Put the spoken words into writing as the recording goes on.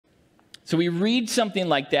So we read something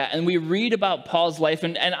like that, and we read about Paul's life,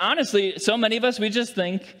 and honestly, so many of us, we just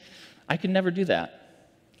think, I can never do that.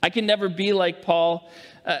 I can never be like Paul.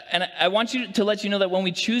 And I want you to let you know that when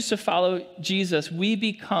we choose to follow Jesus, we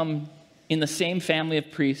become in the same family of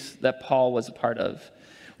priests that Paul was a part of,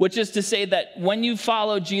 which is to say that when you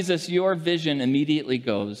follow Jesus, your vision immediately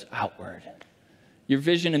goes outward. Your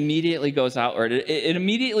vision immediately goes outward. It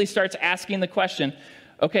immediately starts asking the question,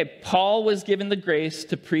 okay, Paul was given the grace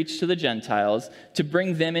to preach to the Gentiles, to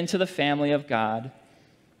bring them into the family of God.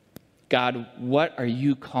 God, what are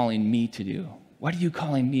you calling me to do? What are you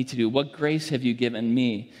calling me to do? What grace have you given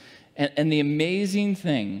me? And the amazing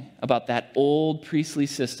thing about that old priestly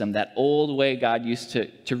system, that old way God used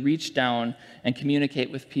to reach down and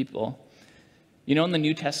communicate with people, you know, in the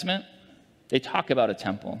New Testament, they talk about a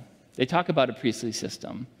temple. They talk about a priestly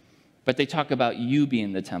system, but they talk about you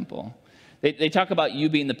being the temple. They talk about you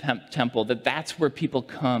being the temple, that's where people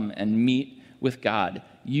come and meet with God.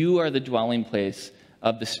 You are the dwelling place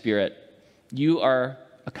of the Spirit. You are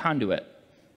a conduit.